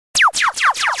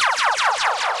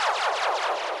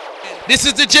This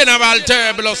is the General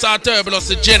Turbulus, or Turbulus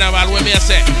the General, where me I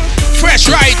say. Fresh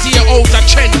right here out of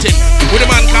Trenton, with a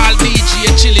man called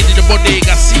Deejay chilling in the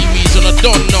Bodega Series, and I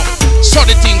don't know. So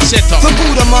the thing set up. The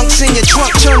Buddha monks in your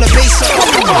trunk, turn the bass up.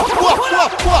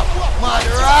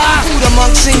 Buddha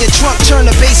monks in your trunk, turn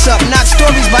the bass up. Knock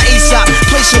stories by Aesop.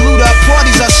 Place your loot up,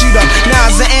 parties I shoot up.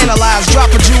 Knives are analyzed,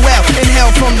 drop a jewel.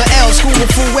 Inhale from the L, school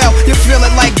with full well. You feel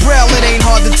it like Braille, it ain't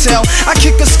hard to tell. I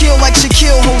kick a skill like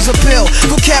Shaquille holds a pill.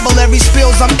 Vocabulary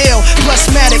spills, I'm ill.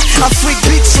 Plusmatic, I freak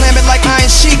beat, slam it like Iron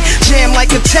Sheik. Jam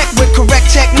like a tech with correct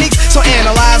techniques. So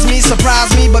analyze me, surprise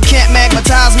me, but can't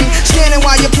magnetize me. Scanning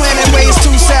while you're planning ways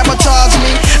to sabotage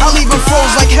me. I'll leave it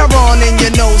froze like heroin in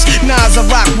your nose. Nas I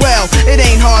rock well, it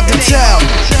ain't hard to tell.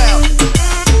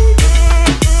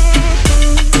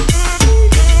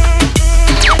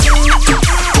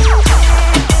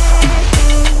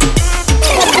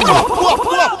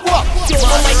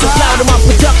 My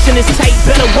production is tight,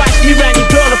 better watch me round your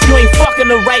girl if you ain't fucking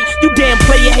her right. You damn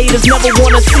player haters never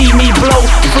wanna see me blow.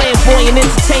 Flamboyant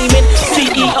entertainment,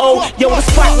 CEO. Yo, the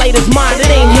spotlight is mine, it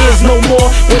ain't his no more.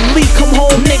 When Lee come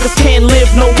home, niggas can't live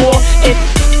no more. And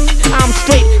I'm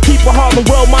straight, keep a Harlem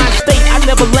world mind state. I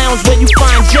never lounge where you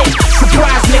find Jake.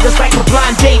 Surprise niggas like a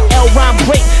blind date. L-rhyme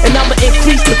great, and I'ma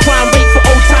increase the crime rate for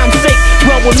old time's sake.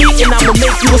 Run with me and I'ma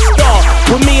make you a star.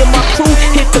 When me and my crew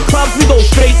hit the clubs, we go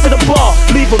straight to the bar.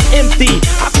 Leave them empty.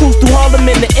 I cruise through Harlem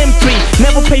in the M3.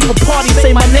 Never pay for parties,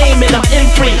 say my name and I'm in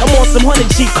free. I'm on some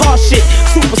 100G car shit,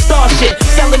 superstar shit.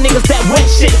 Selling niggas that wet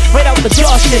shit, right out the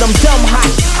jar shit. I'm dumb hot,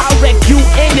 I'll wreck you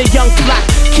and your young flock.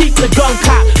 Keep the gun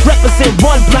cop, represent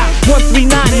one block.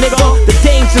 139, nigga, the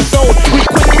danger zone. We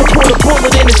quick to pull a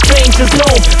bullet in the stranger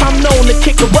zone. I'm known to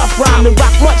kick a rough rhyme and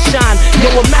rock much shine. Yo,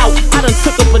 I'm out, I done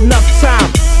took up enough time.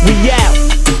 We out,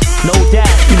 no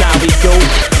doubt, now we go.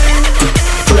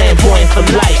 Flamboyant for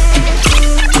life.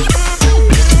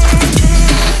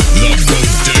 The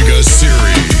Bodega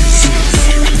Series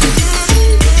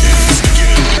is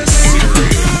getting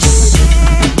serious.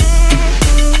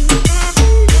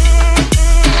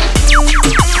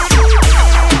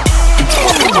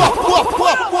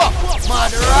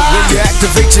 When you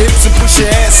activate your hips and push your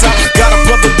ass out. Got a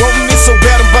brother wanting it so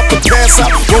bad I'm about to pass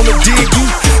out. Wanna dig you,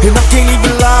 and I can't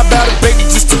even lie about it, baby.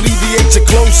 Just to alleviate your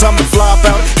clothes, I'm the fly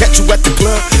about it. Catch you at the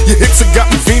club, your hips have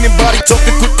got me fiending. Body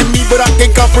talking quick to me, but I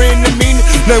can't comprehend the meaning.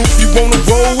 Now if you wanna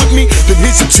roll with me, then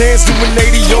here's your chance. Doing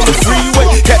 80 on the freeway.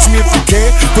 Catch me if you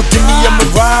can, forgive me, I'm a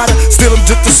rider. Still I'm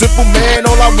just a simple man.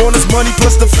 All I want is money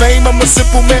plus the fame. I'm a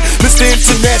simple man, Mr.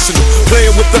 International,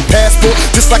 player with a passport,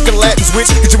 just like a Latin switch.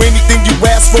 Get you anything you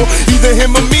ask for, either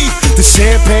him or me. The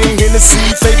champagne, Hennessy,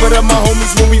 favorite of my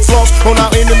homies when we floss on our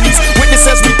enemies. Witness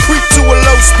as we creep to a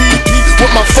low speed beat.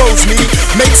 What my foes need,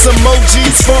 make some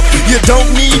emojis funk you don't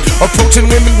need. Approaching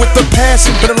women with a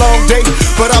passion, been a long day,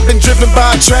 but I've been driven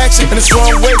by attraction, and it's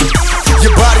wrong way.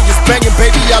 Your body is banging,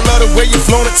 baby, I love the way you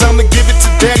flown it. Time to give it to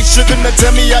daddy sugar, now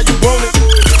tell me how you want it.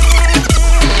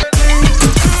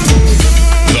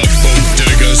 The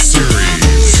Bodega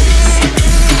Series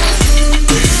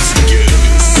is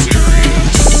getting serious.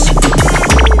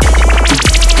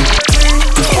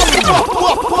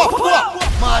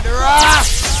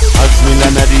 As me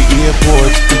land at the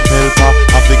airport, helper,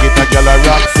 I forget a gal a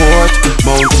Rockfort.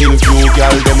 Mountain View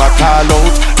gal, them a call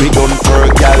out. Me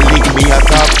Dunkirk gal, link me a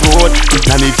top road.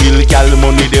 Nannyville gal,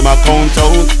 money them a count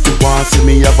out. Want see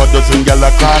me have a dozen gal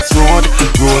a crossroad.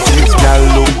 Roses gal,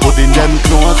 look good in them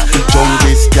clothes.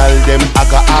 Junglist gal, them I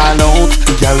got all out.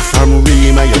 Gal from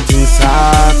Rima, you think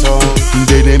start out.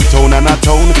 They them town and a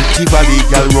town. Tivoli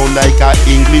gal round like a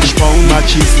English pound. My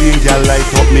chisling gal light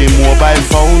up me mobile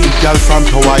phone. Gal from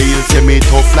Tower Hill say me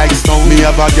tough like stone. Me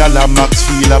have a gal a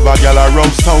Maxfield, have a gal a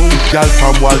Rosestown. Gal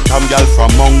from Waltham, gal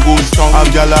from Mongoose-town. Have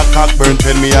gal a Cockburn,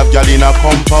 tell me have gal in a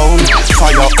compound.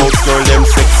 Firehouse girl, them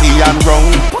sexy and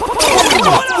round.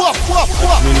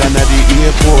 Me land at the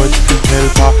airport,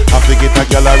 helper, I forget a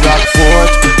gal a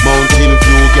Rockfort. Mountain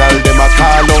View gal, them a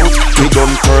call out. Me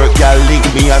Dunkirk gal, link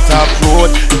me a top road.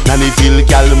 Nannyville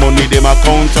gal, money them a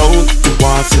count out.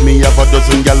 Want see me have a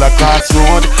dozen gal a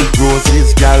crossroad.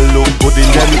 Roses gal, look good in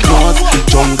them clothes.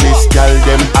 Junglist gal,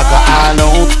 them I got all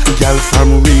out. Gal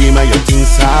from Rima, you think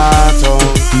start out.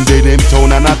 They them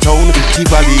town and a town.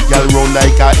 Tivoli gal round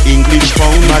like a English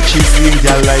pound. My chisling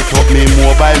gal light up me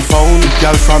mobile phone.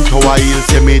 Gal from Tower Hill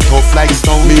say me tough like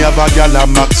stone. Me have a gal a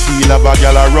Maxfield, have a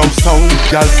gal a Rosestown.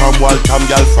 Gal from Waltham,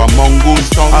 gal from Mongoose.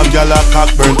 Youngstown. Have gal a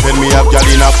cock burn when me have gal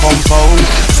in a compound.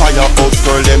 Firehouse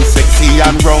girl them sexy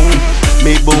and round.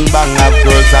 Me boom bang have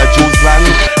girls a juice land.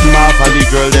 Marva the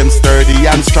girl them sturdy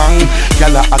and strong.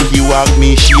 Gal a aki walk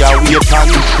me she a wait on.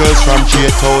 Girls from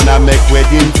J-Town a make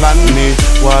wedding plan. Me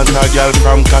want a gal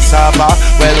from Cassava.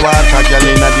 Well want a gal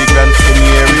in a the Grand Skinny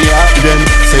area. Then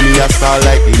say me a star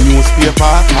like the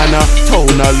newspaper. And a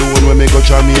town alone when me go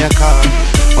Jamaica.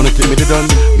 Wanna take me to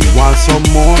done, me want some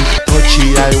more. Touchy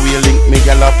highway link me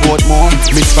gal a Portmore.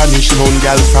 Me Spanish town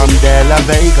gal from De La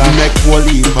Vega. Make whole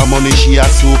heap of money, she a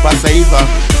super saver.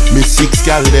 Me 6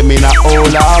 gal them in a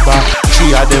old harbor.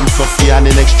 3 of them Sophia and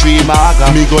the next 3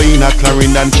 Maga. Me go in a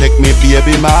Clarendon check me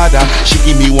baby mother. She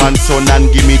give me 1 son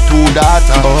and give me 2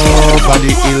 daughters. Over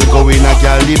the hill go in a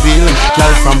gal the bill.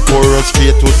 Gal from Poro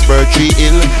straight to Spurtree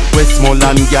Hill.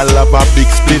 Westmoreland gal have a big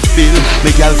split bill.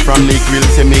 Me gal from the grill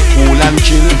say me cool and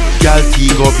chill. Gal T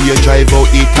go be a drive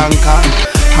out the tanker.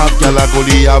 Have gal a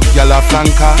gully, have gal a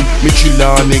flanker. Me chill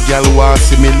on the gal want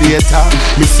see me later.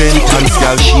 Me sentence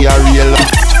gal she a real.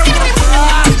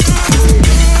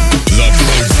 The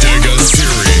Bodega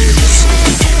Series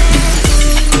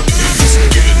is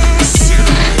getting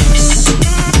serious.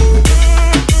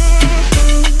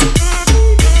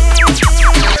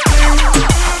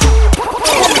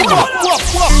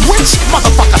 Which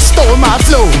motherfucker stole my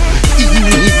flow?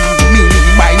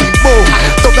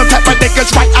 Throw them type of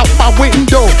niggas right out my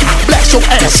window. Blast your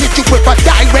ass, hit you with a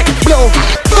direct blow.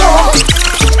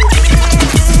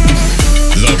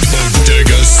 The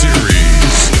Bodega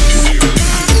Series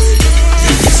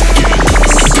is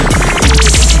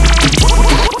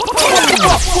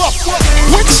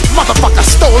Which mototherfucker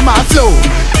stole my flow?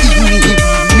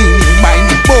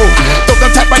 Throw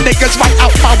them type of niggas right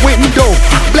out my window.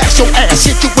 Blast your ass,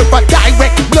 hit you with a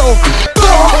direct blow.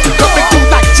 Coming through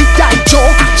like G.I.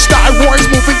 Joe. Star Wars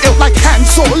moving ill like Han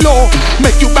Solo.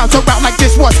 Make you bounce around like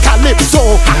this was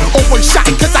Calypso. Always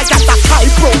shine cause I got the high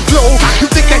pro glow. You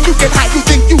think that you can hide, you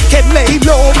think you can lay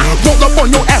low. Roll up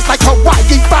on your ass like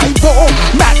Hawaii 5-0.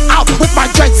 Mad out with my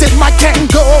dreads in my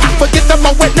Kango. Forget the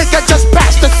moment nigga, just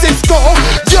pass the Cisco.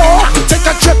 Yo, take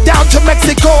a trip down to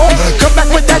Mexico. Come back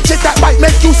with that shit that might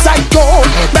make you psycho.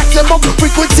 Maximum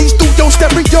frequency studio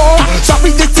stereo.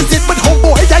 Sorry this is it but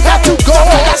homeboy I got to go.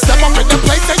 I step up in the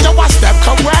place and yo I step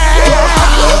correct.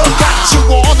 Got you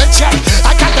all in check.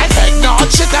 I got that head nod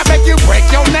shit that make you break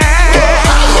your neck.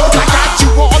 I got you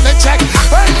all in check.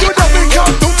 And you know we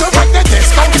come through to break the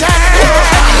discotheque.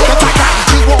 But I got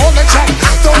you all in check.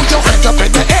 Throw your hands up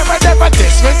in the air and never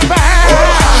disrespect.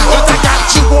 But I got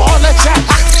you all in check.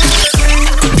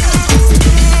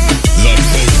 the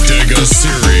Bodega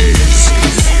Series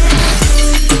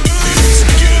is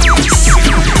getting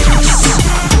serious.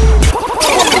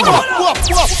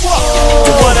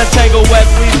 What a tangle web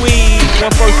we weave. When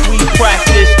first we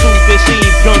practice, to deceive,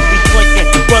 guns be clinking.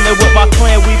 Running with my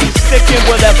clan, we be sticking.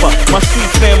 Whatever, my sweet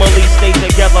family stay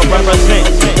together, represent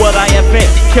what I invent.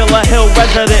 Killer Hill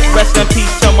resident, rest in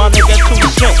peace to my nigga 2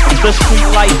 Cent. The street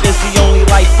life is the only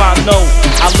life I know.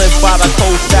 I live by the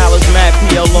cold style, is mad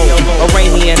PLO.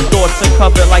 Iranian thoughts are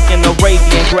covered like an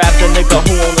Arabian. Grab the nigga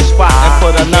who on the spot and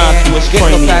put a 9 to his Get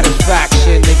cranium. no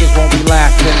satisfaction, niggas won't be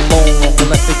laughing long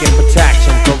unless they get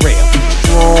protection, for real.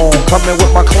 Strong, coming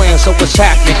with my clan, so what's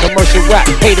happening? Commercial rap,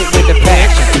 hate it with the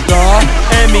passion.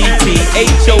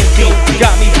 METHOD,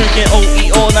 got me drinking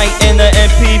OE all night in the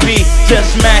MPV.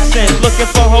 Just maxing, looking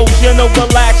for hoes, you know,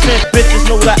 relaxing. Bitches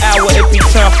know the hour, it be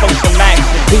time for some action.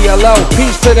 PLO,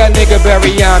 peace to that nigga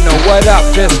Bariano. What up?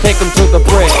 Just take him to the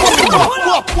bridge.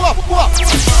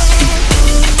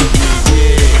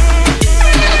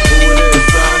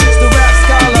 It's the rap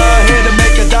scholar, here to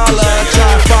make a dollar.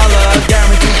 Try and follow,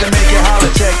 guaranteed to make it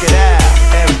holler. Check it out,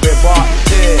 everybody.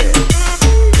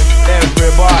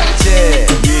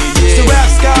 It's the rap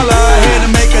scholar, here to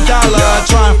make a dollar.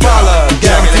 Try and follow,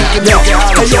 guaranteed to make it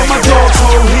holler. Hey yo, my dogs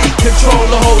hold heat, control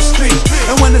the whole street.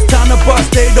 And when it's time to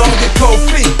bust, they don't get cold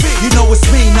feet. You know it's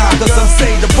me now, cause I'm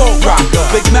say the boat rocker.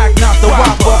 Big Mac, not the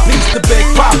whopper. Peace to Big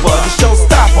Papa, the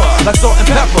showstopper. Like salt and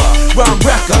pepper, rhyme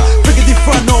wrecker. Friggity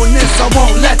front on this, I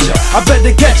won't let ya. I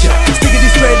better get ya. Stickity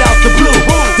straight out the blue.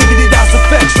 Diggity that's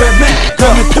effects, Redman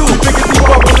coming through. Diggity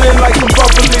bubbling like some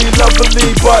bubbly,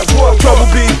 lovely. But trouble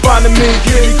be finding me,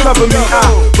 kitty cover me. I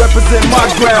represent my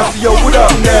ground, so yo, what up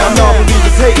now?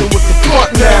 Non-believers hating with the fuck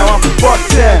now. I'm from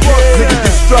Bucktown. Niggas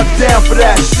get struck down for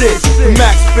that shit. The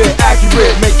max spit,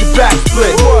 accurate, make your back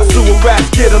split. Sewer rats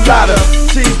get a lot of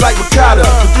cheese like ricotta.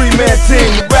 The 3-man team,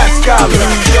 the rap scholar.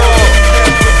 New York,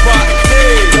 everybody,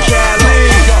 Cali,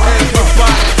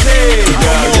 everybody.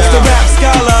 It's the rap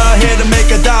scholar, here to make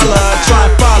a dollar. Try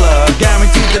and follow,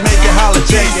 guaranteed to make it holler.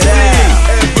 JC,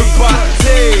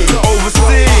 everybody, overseas.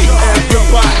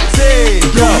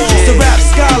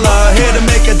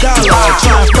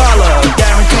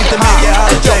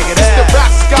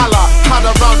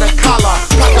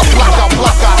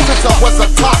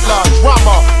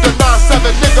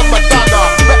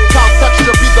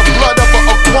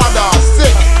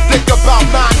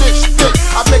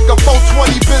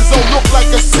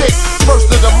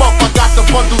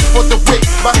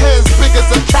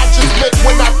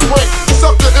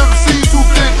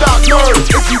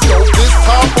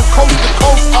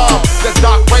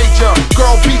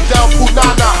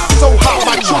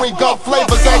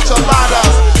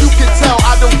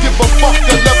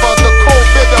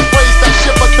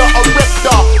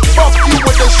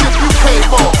 ship you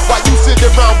came on. While you sit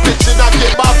around bitching, I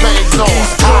get my bangs on.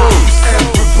 East Coast,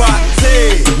 everybody.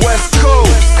 West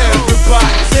Coast, everybody.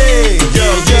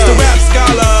 It's the rap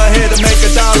scholar, here to make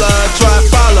a dollar. Try and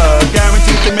follow,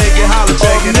 guaranteed to make it holler.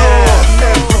 Check it out.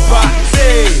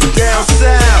 Everybody, down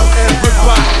south,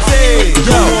 everybody.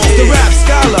 Yo, it's the rap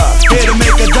scholar, here to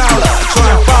make a dollar. Try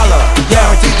and follow,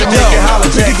 guaranteed to make it holler.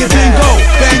 Check it out.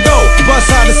 Bango,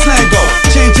 bust how the slang go.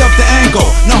 Change up the angle,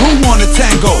 now who wanna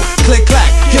tango? Click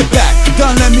clack, get back,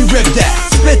 done let me rip that.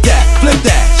 Spit that, flip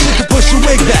that, shit to push your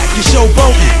wig back. You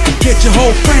showboating, get your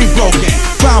whole frame broken.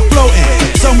 Ground floating,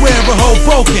 somewhere a hoe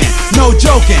broken. No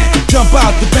joking, jump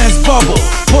out the Benz bubble.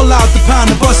 Pull out the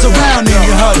pound and bust around in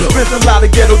your huddle. Spent a lot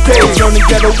of ghetto days, learning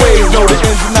ghetto ways. Know the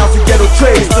ins and outs of ghetto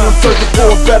trades. Still I'm searching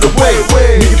for a better way.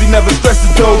 Niggas be never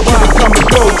stressing though, get it come and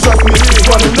go. Trust me, it's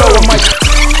running low, I might